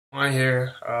On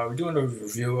here, we're doing a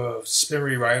review of Spin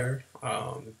Rewriter.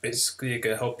 Basically, it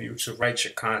can help you to write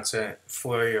your content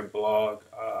for your blog,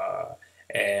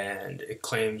 and it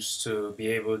claims to be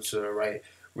able to write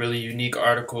really unique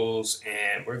articles.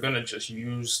 And we're gonna just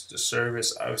use the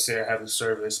service. Obviously, I have the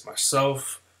service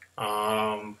myself,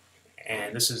 um,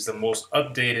 and this is the most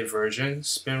updated version,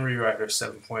 Spin Rewriter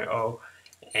 7.0,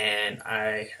 and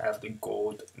I have the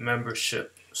gold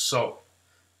membership. So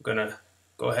I'm gonna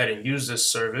go ahead and use this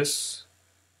service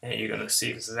and you're gonna see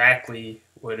exactly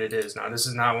what it is. Now, this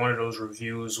is not one of those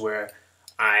reviews where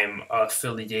I'm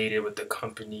affiliated with the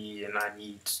company and I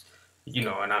need,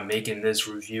 and I'm making this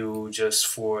review just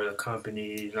for the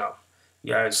company. No,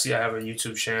 you guys see, I have a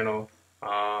YouTube channel,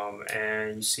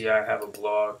 and you see, I have a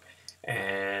blog,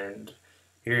 and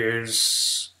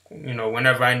here's,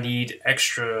 whenever I need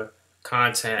extra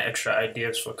content, extra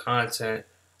ideas for content,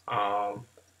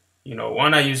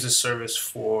 one, I use this service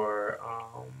for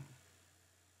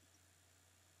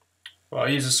well, I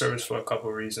use the service for a couple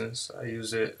of reasons. I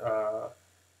use it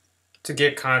to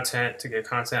get content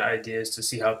ideas, to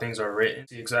see how things are written,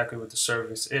 see exactly what the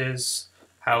service is,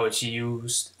 how it's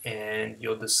used, and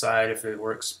you'll decide if it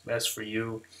works best for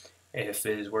you, if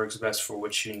it works best for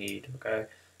what you need. Okay,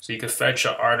 so you can fetch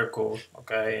an article,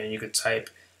 okay, and you can type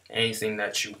anything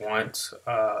that you want.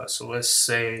 So let's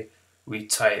say we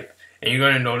type, and you're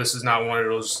gonna notice it's not one of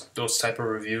those type of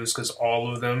reviews because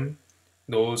all of them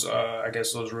those I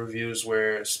guess those reviews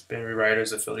where Spin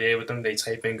Rewriters affiliated with them, they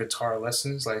type in guitar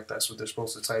lessons, like that's what they're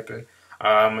supposed to type in.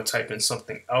 I'm gonna type in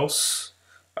something else.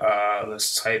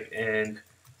 Let's type in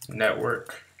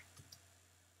network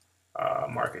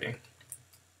marketing.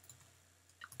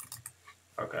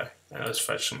 Okay, and let's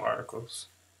fetch some articles.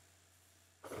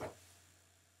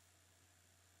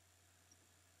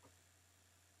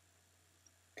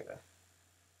 Okay.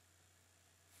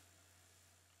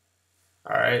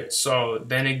 All right, so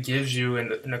then it gives you,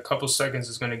 in a couple seconds,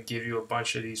 it's going to give you a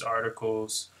bunch of these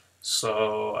articles.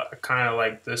 So I kind of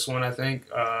like this one, I think,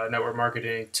 Network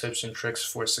Marketing Tips and Tricks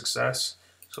for Success.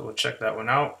 So we'll check that one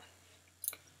out.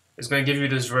 It's going to give you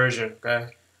this version,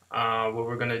 okay? What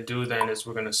we're going to do then is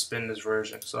we're going to spin this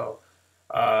version. So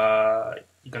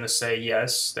you're going to say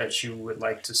yes, that you would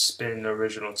like to spin the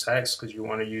original text because you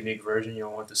want a unique version. You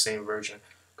don't want the same version.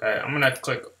 Okay, I'm going to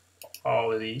click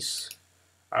all of these.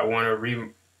 I want to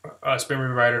Spin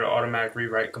Rewriter to automatic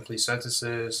rewrite complete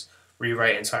sentences,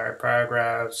 rewrite entire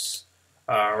paragraphs,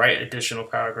 write additional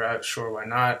paragraphs, sure, why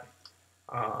not,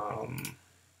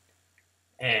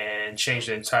 and change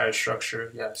the entire structure.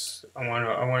 Yes, I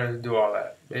want to do all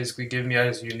that. Basically, give me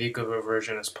as unique of a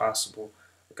version as possible.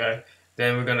 Okay.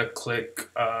 Then we're gonna click.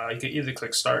 You can either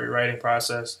click Start Rewriting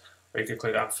Process, or you can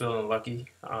click I'm feeling lucky.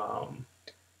 I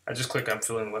just click I'm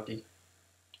feeling lucky.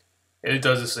 It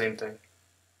does the same thing.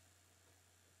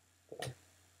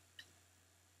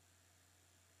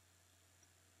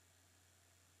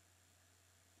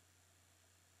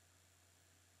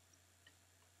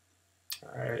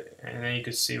 All right, and then you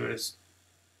can see what it's.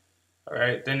 All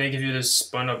right, then they give you this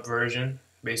spun up version.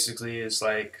 Basically, it's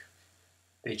like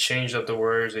they changed up the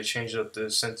words, they changed up the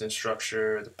sentence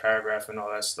structure, the paragraph, and all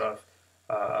that stuff,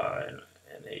 and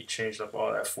they changed up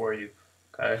all that for you.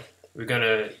 Okay,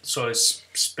 so it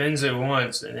spins it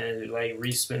once and then it like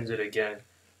respins it again.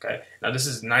 Okay, now this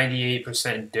is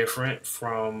 98% different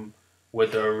from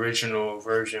what the original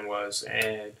version was,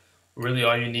 and really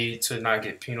all you need to not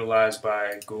get penalized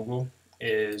by Google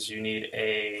is you need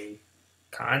a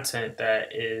content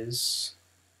that is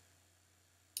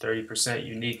 30%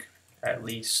 unique at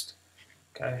least.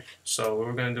 Okay, so what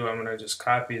we're gonna do, I'm gonna just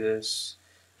copy this.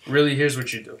 Really, here's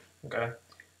what you do. Okay,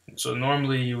 so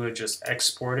normally you would just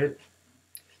export it.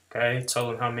 Okay, tell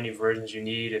them how many versions you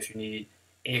need. If you need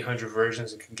 800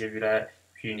 versions, it can give you that.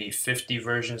 If you need 50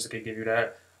 versions, it can give you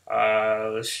that.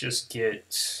 Let's just get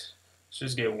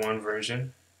one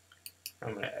version.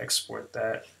 I'm gonna export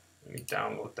that. Let me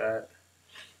download that.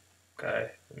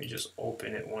 Okay, let me just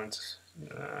open it once.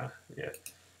 Yeah, let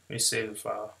me save the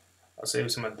file. I'll save it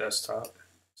to my desktop.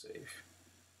 Save.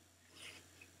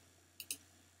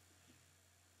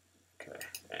 Okay,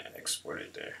 and export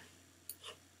it there.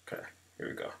 Okay, here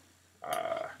we go.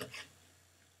 All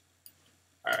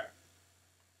right,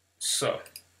 so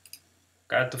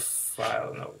got the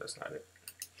file. No, that's not it.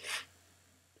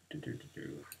 I think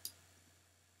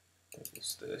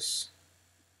it's this.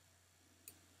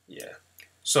 Yeah.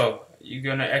 So you're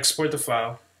gonna export the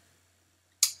file,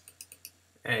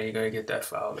 and you're gonna get that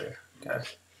file there. Okay.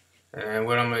 And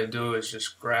what I'm gonna do is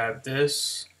just grab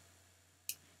this,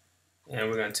 and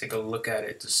we're gonna take a look at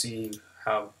it to see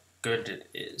how good it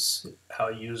is, how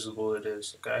usable it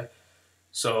is. Okay.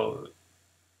 So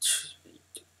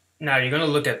Now you're gonna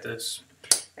look at this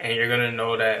and you're gonna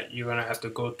know that you're gonna have to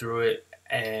go through it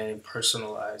and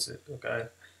personalize it, okay?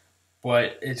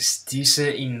 But it's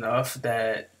decent enough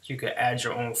that you could add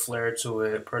your own flair to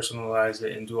it, personalize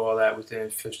it, and do all that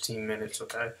within 15 minutes,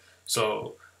 okay?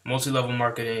 So, multi-level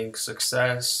marketing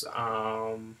success.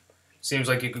 Seems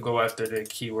like you could go after the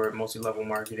keyword multi-level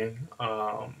marketing.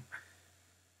 It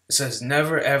says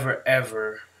never, ever,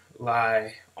 ever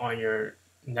lie on your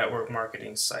network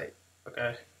marketing site,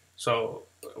 okay? So,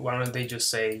 why don't they just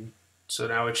say, so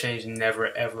now we change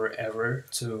never, ever, ever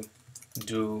to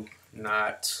do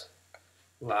not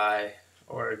lie,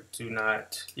 or do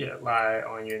not lie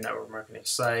on your network marketing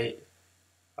site.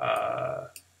 I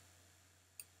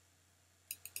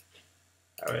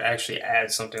would actually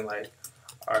add something like,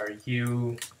 are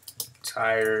you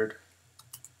tired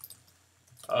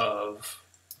of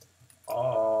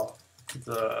all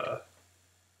the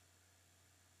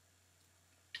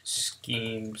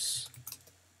schemes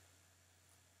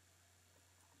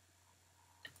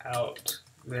out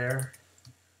there?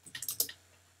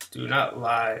 Do not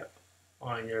lie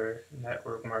on your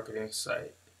network marketing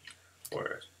site.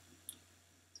 Or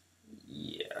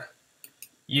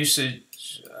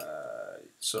usage.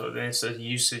 So then it says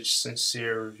usage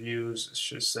sincere reviews. It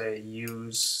should say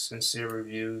use sincere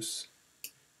reviews.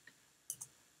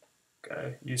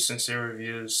 Okay, use sincere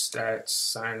reviews, stats,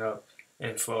 sign up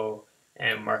info,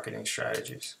 and marketing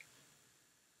strategies.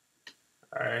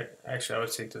 All right, actually, I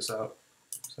would take this out.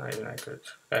 It's not even that good.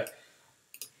 Okay,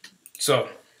 so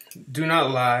do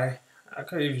not lie. I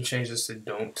could even change this to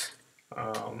don't.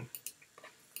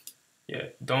 Yeah,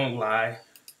 don't lie.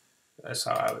 That's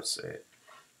how I would say it.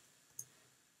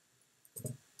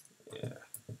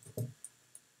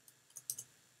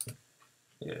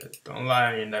 Yeah, don't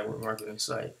lie on your network marketing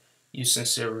site. Use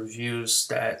sincere reviews,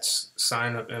 stats,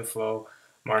 sign up info,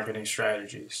 marketing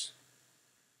strategies.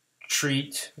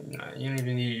 Treat, you don't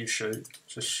even need you should.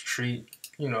 Just treat,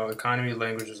 economy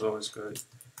language is always good.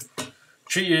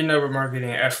 Treat your network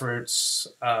marketing efforts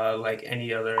like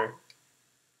any other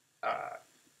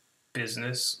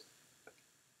business.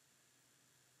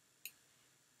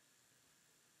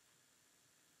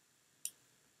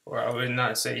 Or I would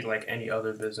not say like any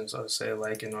other business. I would say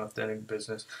like an authentic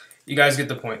business. You guys get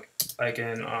the point. Like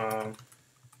in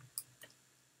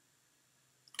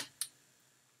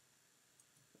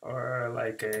or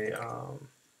like a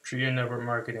treat your network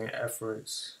marketing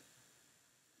efforts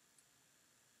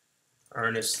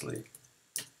earnestly.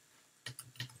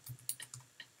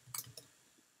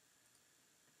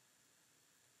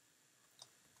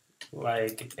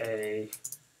 Like a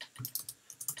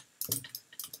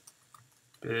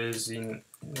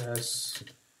business,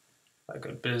 like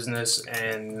a business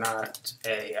and not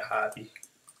a hobby.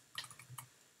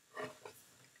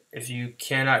 If you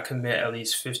cannot commit at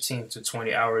least 15 to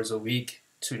 20 hours a week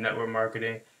to network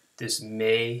marketing, this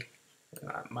may,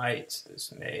 not might,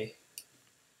 this may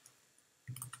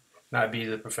not be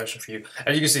the profession for you.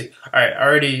 As you can see, all right, I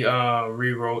already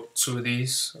rewrote 2 of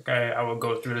these. Okay, I will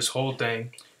go through this whole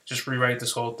thing, just rewrite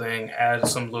this whole thing, add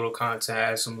some little content,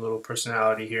 add some little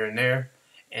personality here and there,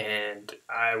 and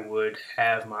I would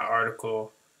have my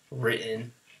article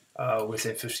written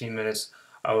within 15 minutes.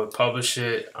 I would publish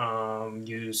it,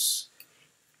 use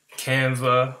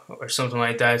Canva or something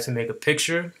like that to make a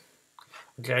picture.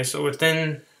 Okay, so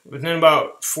within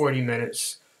about 40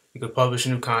 minutes, you could publish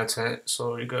new content.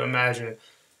 So you could imagine,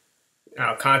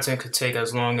 content could take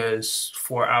as long as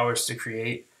 4 hours to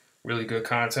create really good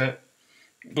content.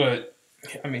 But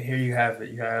I mean, here you have it.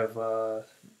 You have,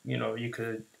 you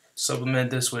could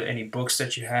supplement this with any books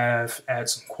that you have, add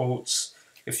some quotes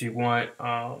if you want.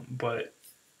 But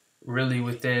really,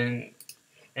 within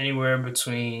anywhere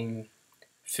between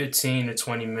 15 to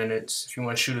 20 minutes, if you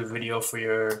want to shoot a video for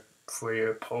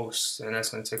your post, and that's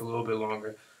going to take a little bit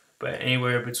longer, but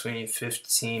anywhere between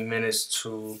 15 minutes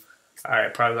to, all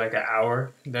right, probably like an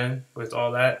hour then with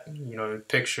all that,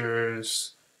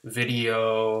 pictures,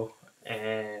 video,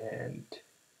 and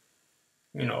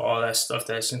all that stuff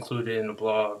that's included in the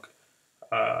blog.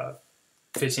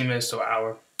 15 minutes to an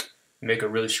hour, make a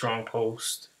really strong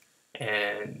post,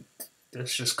 and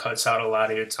this just cuts out a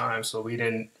lot of your time. So we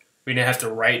didn't have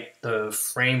to write the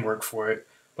framework for it,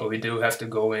 but we do have to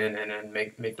go in and then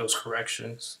make those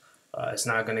corrections. It's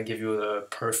not going to give you the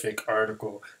perfect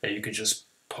article that you could just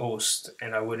post,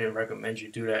 and I wouldn't recommend you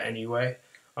do that anyway.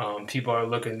 People are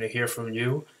looking to hear from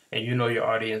you, and you know your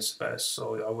audience best,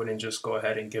 so I wouldn't just go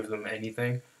ahead and give them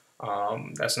anything.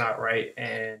 That's not right,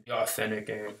 and be authentic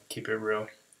and keep it real.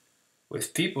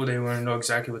 With people, they want to know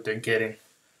exactly what they're getting.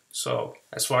 So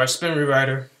as far as Spin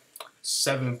Rewriter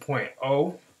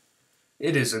 7.0,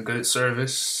 it is a good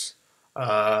service.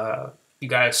 You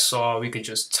guys saw we could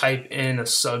just type in a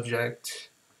subject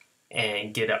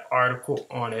and get an article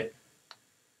on it.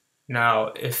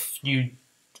 Now, if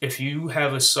you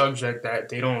have a subject that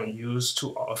they don't use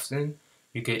too often,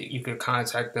 you could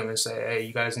contact them and say, hey,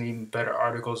 you guys need better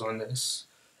articles on this.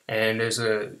 And there's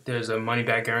a money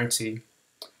back guarantee,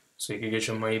 so you can get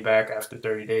your money back after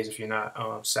 30 days if you're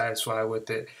not satisfied with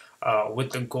it.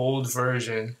 With the gold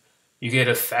version, you get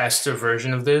a faster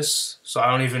version of this. So I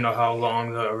don't even know how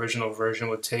long the original version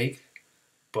would take,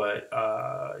 but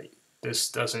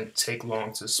this doesn't take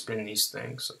long to spin these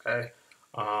things. Okay.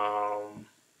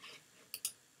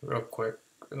 Real quick,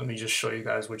 let me just show you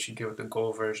guys what you get with the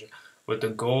gold version. With the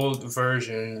gold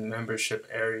version membership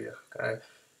area, okay,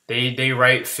 they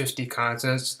write 50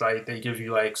 contents. Like they give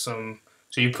you like some,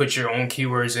 so you put your own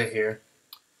keywords in here,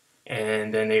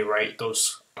 and then they write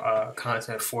those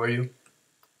content for you.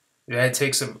 That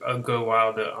takes a good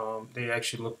while to they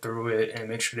actually look through it and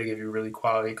make sure they give you really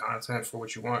quality content for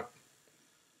what you want.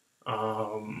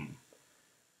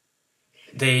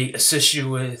 They assist you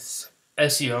with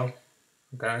SEO,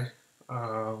 okay,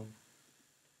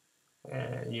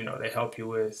 and you know they help you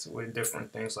with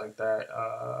different things like that.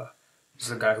 This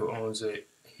is the guy who owns it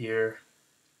here,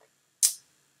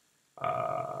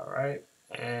 right?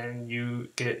 And you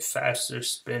get faster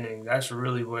spinning. That's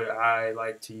really what I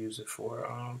like to use it for.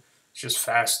 It's just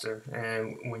faster,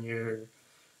 and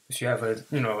if you have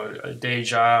a day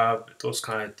job, those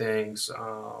kind of things,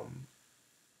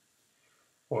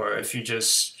 or if you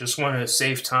just want to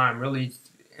save time, really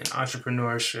in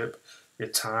entrepreneurship, your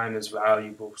time is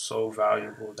valuable, so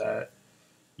valuable that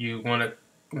you want to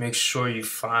make sure you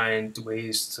find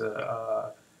ways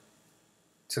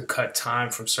to cut time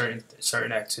from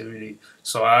certain activity.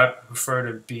 So I prefer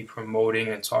to be promoting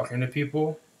and talking to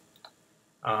people,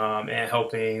 and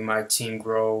helping my team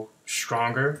grow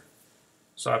stronger.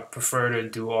 So I prefer to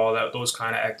do those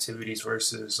kind of activities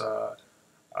versus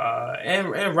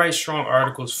and write strong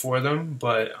articles for them.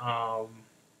 But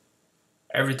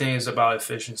everything is about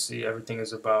efficiency. Everything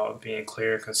is about being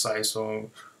clear and concise on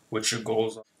what your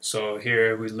goals are. So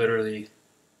here we literally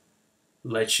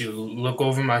let you look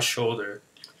over my shoulder,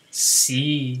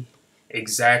 see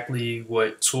exactly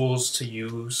what tools to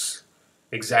use,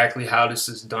 exactly how this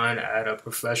is done at a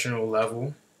professional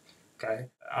level. Okay,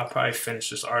 I'll probably finish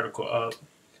this article up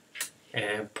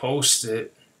and post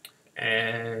it,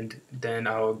 and then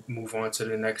I'll move on to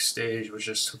the next stage, which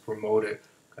is to promote it.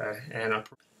 Okay, and I'll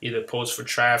either post for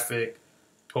traffic,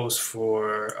 post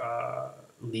for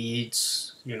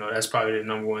leads. You know, that's probably the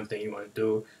number one thing you want to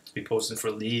do, is be posting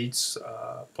for leads,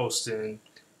 posting,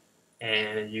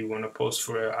 and you want to post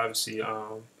for obviously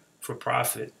for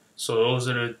profit. So those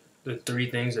are the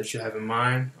three things that you have in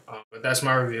mind. But that's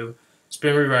my review.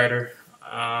 Spin Rewriter,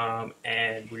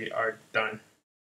 and we are done.